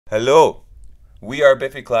Hello, we are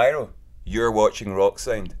Biffy Clyro. You're watching Rock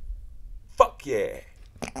Sound. Fuck yeah!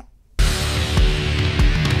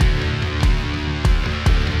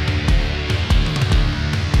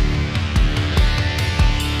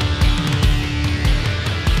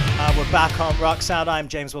 We're back on Rock Sound. I'm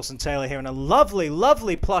James Wilson Taylor here in a lovely,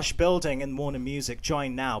 lovely plush building in Warner Music,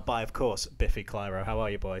 joined now by, of course, Biffy Clyro. How are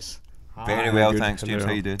you, boys? Very well, thanks, James.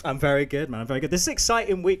 How you doing? I'm very good, man. I'm very good. This is an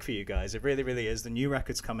exciting week for you guys. It really, really is. The new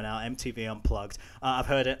record's coming out, MTV Unplugged. I've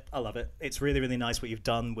heard it. I love it. It's really, really nice what you've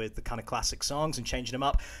done with the kind of classic songs and changing them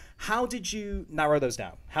up. How did you narrow those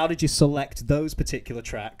down? How did you select those particular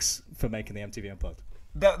tracks for making the MTV Unplugged?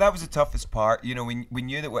 That was the toughest part. You know, we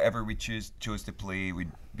knew that whatever we chose to play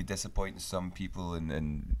would be disappointing some people,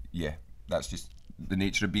 and yeah, that's just the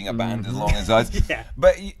nature of being a band as long as us. Yeah.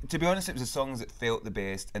 But to be honest, it was the songs that felt the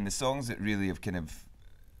best and the songs that really have kind of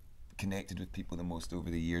connected with people the most over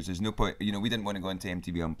the years. There's no point, you know, we didn't want to go into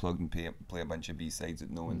MTV Unplugged and play a bunch of B-sides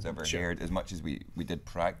that no one's ever heard, as much as we did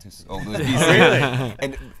practice all those B-sides.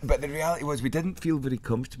 Really? But the reality was we didn't feel very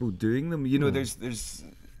comfortable doing them. You know, there's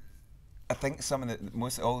I think some of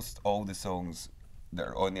the all the songs that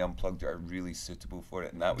are on the Unplugged are really suitable for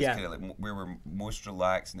it, and that was kind of like where we're most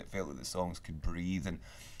relaxed, and it felt like the songs could breathe. And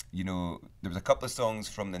you know, there was a couple of songs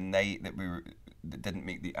from the night that that didn't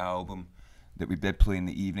make the album that we did play in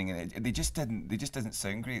the evening, and they just didn't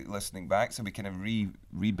sound great listening back. So we kind of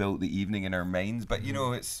rebuilt the evening in our minds. But you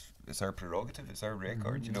know, it's our prerogative, it's our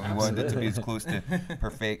record. You know, we wanted it to be as close to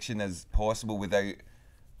perfection as possible without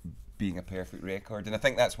being a perfect record, and I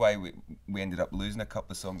think that's why we ended up losing a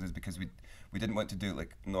couple of songs, is because we didn't want to do it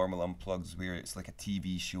like normal Unplugs where it's like a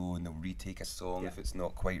TV show and they'll retake a song if it's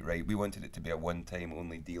not quite right. We wanted it to be a one-time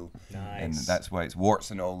only deal. Nice. And that's why it's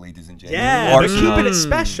warts and all, ladies and gentlemen. Yeah, but keeping it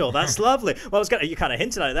special. That's lovely. Well, you kind of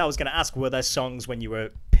hinted at it. I was going to ask, were there songs when you were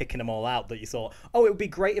picking them all out that you thought, oh, it would be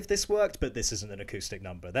great if this worked, but this isn't an acoustic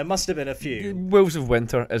number? There must have been a few. Wolves of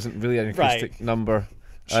Winter isn't really an acoustic number.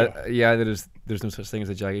 Sure. Yeah, there's no such thing as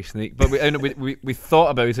a jaggy snake. But we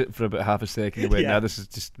thought about it for about half a second and went, nah, this is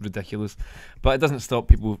just ridiculous. But it doesn't stop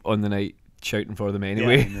people on the night shouting for them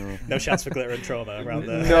anyway. Yeah, no chance for glitter and trauma around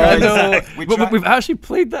there. No. But we've actually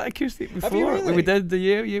played that acoustic before. Have you really? We did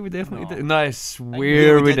we definitely did. No, I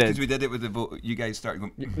swear we did. Because we did it with the vocal. You guys started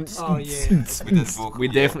going. Oh yeah. We did vocal. We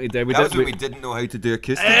definitely did. That was when we didn't know how to do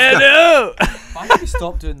acoustic. I know. Why did you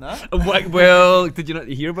stop doing that? Well, did you not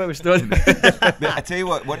hear about it? I tell you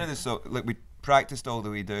what, one of the songs, like we practiced all the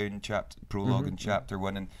way down prologue and chapter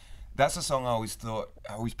 1, and that's a song I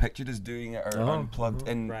always pictured us doing it or Unplugged.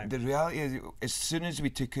 And the reality is, as soon as we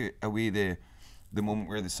took away the moment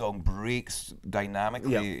where the song breaks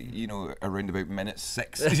dynamically, you know, around about minute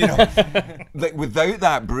 6, you know, like without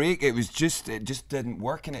that break, it just didn't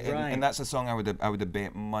work. And that's a song I would have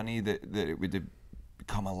bet money that it would have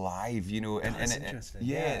come alive, you know. And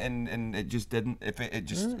and it just didn't. It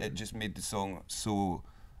just made the song so.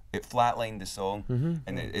 It flatlined the song,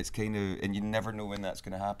 and it's kind of, and you never know when that's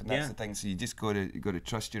going to happen. That's the thing. So you just got to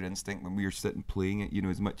trust your instinct when we were sitting playing it. You know,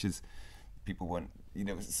 as much as people want, you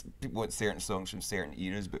know, people want certain songs from certain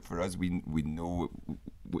eras, but for us, we know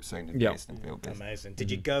what sounded best and felt best. Amazing.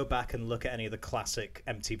 Did you go back and look at any of the classic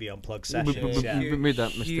MTV Unplugged sessions? We made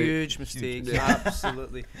that mistake. Huge mistake.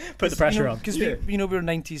 Absolutely. Put the pressure on. Because we were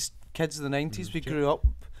 90s kids of the 90s. We grew up.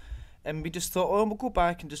 And we just thought, oh, we'll go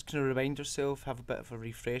back and just kind of remind ourselves, have a bit of a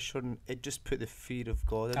refresher, and it just put the fear of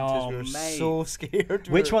God into us. We were so scared.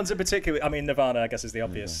 Which ones in particular? I mean, Nirvana, I guess, is the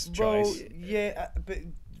obvious choice. Well, yeah, but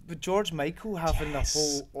George Michael having the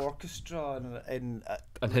whole orchestra and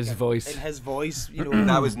his voice. In his voice, you know.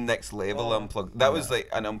 That was next level Unplugged. That was like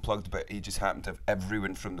an Unplugged, but he just happened to have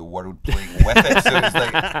everyone from the world playing with it. So it was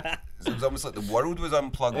like, it was almost like the world was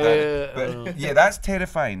unplugged. But yeah, that's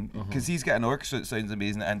terrifying because he's got an orchestra that sounds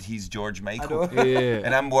amazing, and he's George Michael.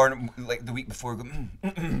 And I'm born like the week before,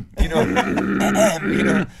 you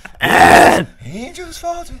know, angels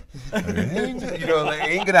fall to, you know, like it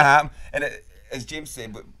ain't gonna happen. And as James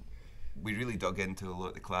said, but we really dug into a lot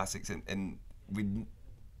of the classics, and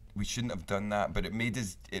we shouldn't have done that, but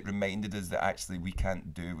it reminded us that actually we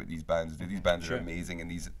can't do what these bands do. These bands are amazing, and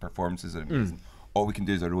these performances are amazing. All we can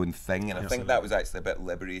do is our own thing, and I think that was actually a bit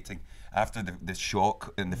liberating. After the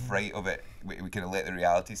shock and the fright of it, we kind of let the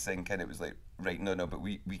reality sink in. It was like, right, no, but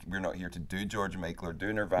we're not here to do George Michael or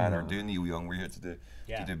do Nirvana or do Neil Young. We're here to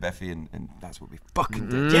do Biffy, and that's what we fucking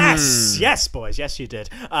did. Yes, boys, yes, you did.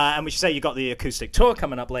 And we should say you got the acoustic tour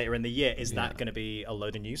coming up later in the year. Is that going to be a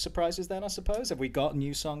load of new surprises then, I suppose? Have we got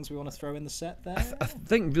new songs we want to throw in the set there? I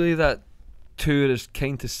think really that tour is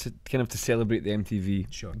kind of to celebrate the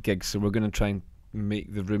MTV gigs, so we're going to try and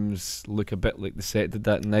make the rooms look a bit like the set did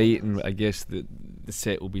that night, and I guess the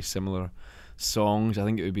set will be similar songs. I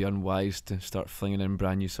think it would be unwise to start flinging in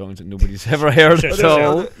brand new songs that nobody's ever heard at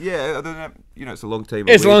all. Yeah, other than that, you know, it's a long time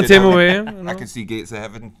away. It's a long time away. I can see Gates of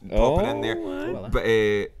Heaven popping in there. But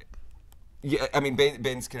yeah, I mean,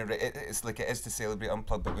 Ben's kind of right. It's like it is to celebrate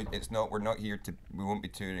Unplugged, but it's not. We're not here to. We won't be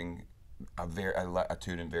touring a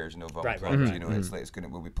touring version of Unplugged. You know, it's like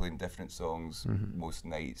we'll be playing different songs most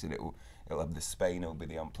nights, and it'll have the spine. It'll be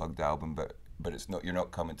the Unplugged album, but it's not. You're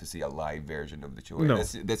not coming to see a live version of the show. No.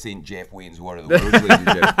 This ain't Jeff Wayne's War of the Worlds, ladies and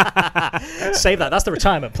gentlemen. Save that. That's the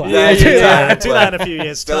retirement plan. Yeah, do that in a few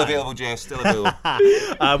years. Still available, Jeff. Still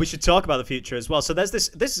available. We should talk about the future as well. So there's this.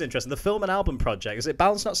 This is interesting. The film and album project. Is it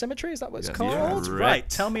Balance Not Symmetry? Is that what it's called? Yeah, right.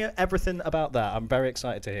 Tell me everything about that. I'm very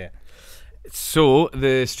excited to hear. So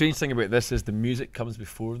the strange thing about this is the music comes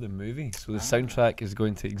before the movie. So the soundtrack is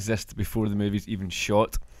going to exist before the movie's even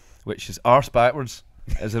shot, which is arse backwards.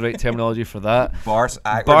 Is the right terminology for that? Barse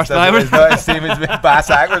backwards. Barse backwards. It's not the same as bass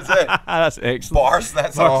backwards. That's excellent. Barse.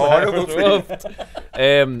 That's a horrible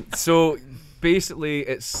thing. So basically,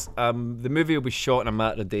 it's the movie will be shot in a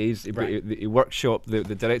matter of days. He workshop the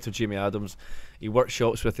director Jamie Adams. He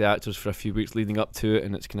workshops with the actors for a few weeks leading up to it,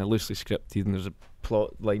 and it's kind of loosely scripted, and there's a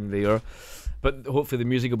plot line there. But hopefully, the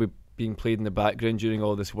music will be being played in the background during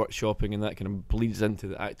all this workshopping, and that kind of bleeds into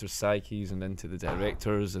the actors' psyches and into the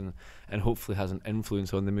directors, and hopefully has an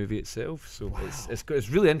influence on the movie itself. So it's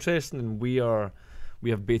really interesting, and we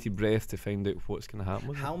have bated breath to find out what's going to happen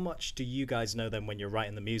with How much do you guys know then when you're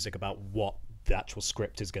writing the music about what the actual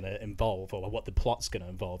script is going to involve, or what the plot's going to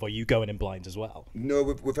involve? Or are you going in blind as well? No,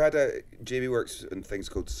 we've had Jamie works on things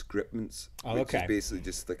called scriptments, which is basically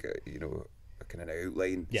just like a kind of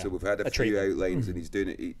outline. So we've had a few outlines, and he's doing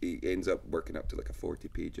it. He ends up working up to like a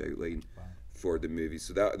 40-page outline for the movie.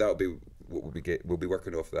 So that'll be what we'll be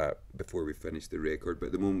working off that before we finish the record. But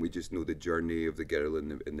at the moment, we just know the journey of the girl in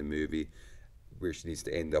the movie, where she needs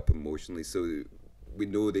to end up emotionally. So we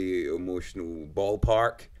know the emotional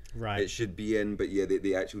ballpark it should be in, but yeah,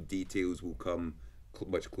 the actual details will come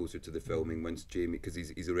much closer to the filming once Jamie, because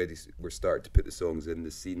we're starting to put the songs in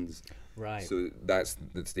the scenes. Right. So that's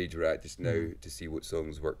the stage we're at just now, to see what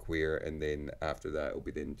songs work where, and then after that it'll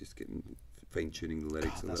be then just getting fine-tuning the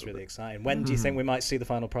lyrics. That's really exciting. When do you think we might see the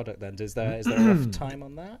final product then? Is there a rough time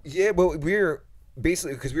on that? Yeah, well, we're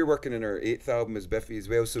basically, because we're working on our 8th album as Biffy as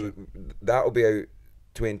well, so that'll be out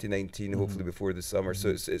 2019, hopefully before the summer. So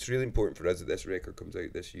it's really important for us that this record comes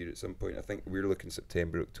out this year at some point. I think we're looking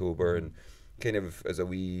September, October, and kind of as a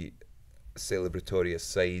wee celebratory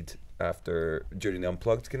aside during the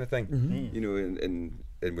Unplugged kind of thing, you know, and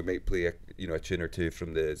we might play a tune or two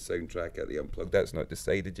from the soundtrack at the Unplugged. That's not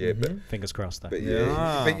decided yet, but fingers crossed. But but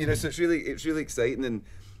you know, so it's really exciting, and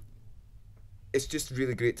it's just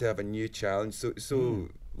really great to have a new challenge. So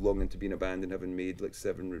longing to be in a band and having made like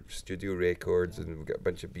 7 studio records, and we've got a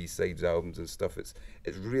bunch of B-sides albums and stuff. It's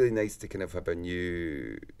really nice to kind of have a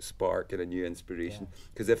new spark and a new inspiration,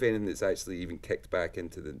 because if anything, it's actually even kicked back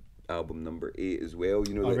into the album number 8 as well,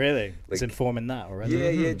 you know. Really? It's informing that already?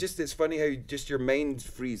 Yeah, just it's funny how just your mind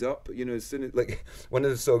frees up, you know, as soon as, like, one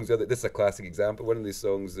of the songs, this is a classic example, one of the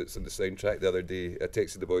songs that's on the soundtrack the other day, I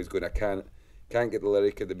texted the boys going, I can't get the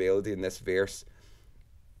lyric of the melody in this verse.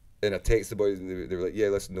 And I texted the boys, and they were like, "Yeah,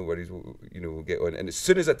 listen, no worries, we'll get on." And as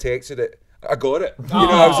soon as I texted it, I got it. You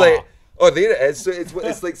know, I was like, "Oh, there it is." So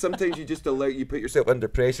it's like sometimes you just you put yourself under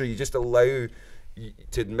pressure. You just allow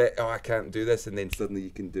to admit, "Oh, I can't do this," and then suddenly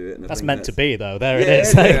you can do it. And that's meant to be, though. There it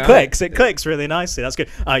is. It clicks really nicely. That's good.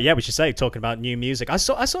 Yeah, we should say, talking about new music. I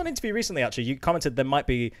saw an interview recently. Actually, you commented there might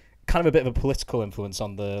be kind of a bit of a political influence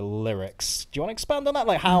on the lyrics. Do you want to expand on that?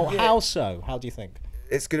 Like how so? How do you think?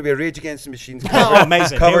 It's going to be a Rage Against the Machine's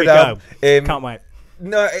amazing. Here we go. Can't wait.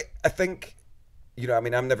 No, I think, you know, I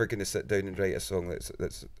mean, I'm never going to sit down and write a song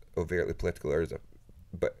that's overtly political,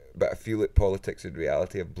 but I feel like politics and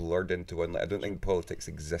reality have blurred into one. Like, I don't think politics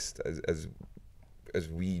exists as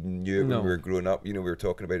we knew it when we were growing up. You know, we were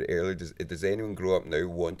talking about it earlier. Does anyone grow up now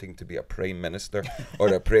wanting to be a prime minister or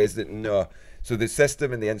a president? No. So the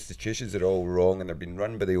system and the institutions are all wrong, and they're being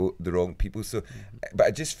run by the wrong people. So, but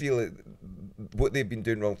I just feel like what they've been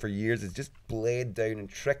doing wrong for years is just bled down and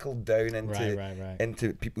trickled down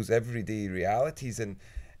into people's everyday realities, and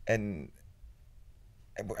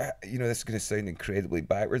you know, this is going to sound incredibly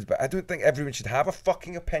backwards, but I don't think everyone should have a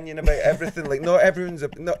fucking opinion about everything. Like, not everyone's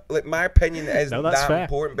like, my opinion isn't that fair.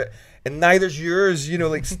 Important, but and neither's yours. You know,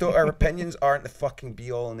 like, our opinions aren't the fucking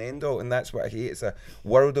be all and end all, and that's what I hate. It's a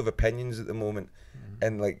world of opinions at the moment,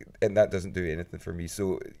 and that doesn't do anything for me.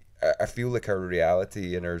 So I feel like our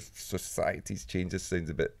reality and our society's changed. This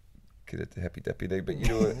sounds a bit kind of hippy dippy thing, but you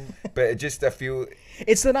know, but it just, I feel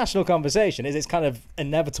it's the national conversation. It's kind of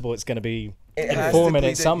inevitable. It's going to be informing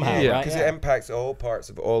it somehow, right? Because it impacts all parts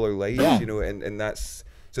of all our lives, you know, and that's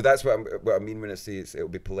so that's what I mean when I say it'll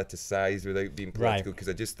be politicized without being political. Because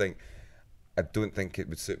I just think I don't think it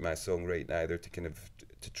would suit my songwriting either to kind of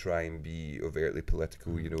to try and be overtly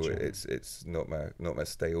political. You know, it's not my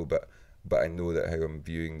style, but I know that how I'm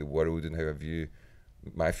viewing the world and how I view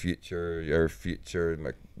my future, your future,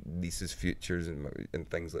 my niece's futures, and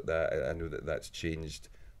things like that. I know that that's changed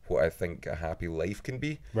what I think a happy life can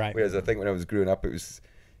be. Right. Whereas I think when I was growing up, it was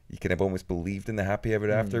you kind of almost believed in the happy ever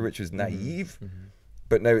after, which was naive.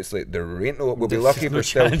 But now it's like there ain't no. We'll be lucky if we're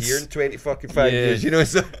still here in 20 fucking 5 years. You know,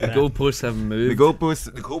 so the goalposts haven't moved. The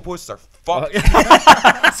goalposts are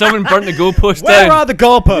fucked. Someone burnt the goalposts Where down. are the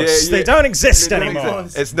goalposts? They don't exist anymore.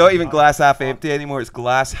 It's not even glass half empty anymore. It's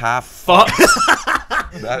glass half fucked.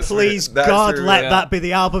 Please, God, let that be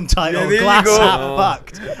the album title. Yeah, Glass Half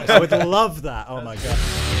Fucked. I would love that. Oh my God.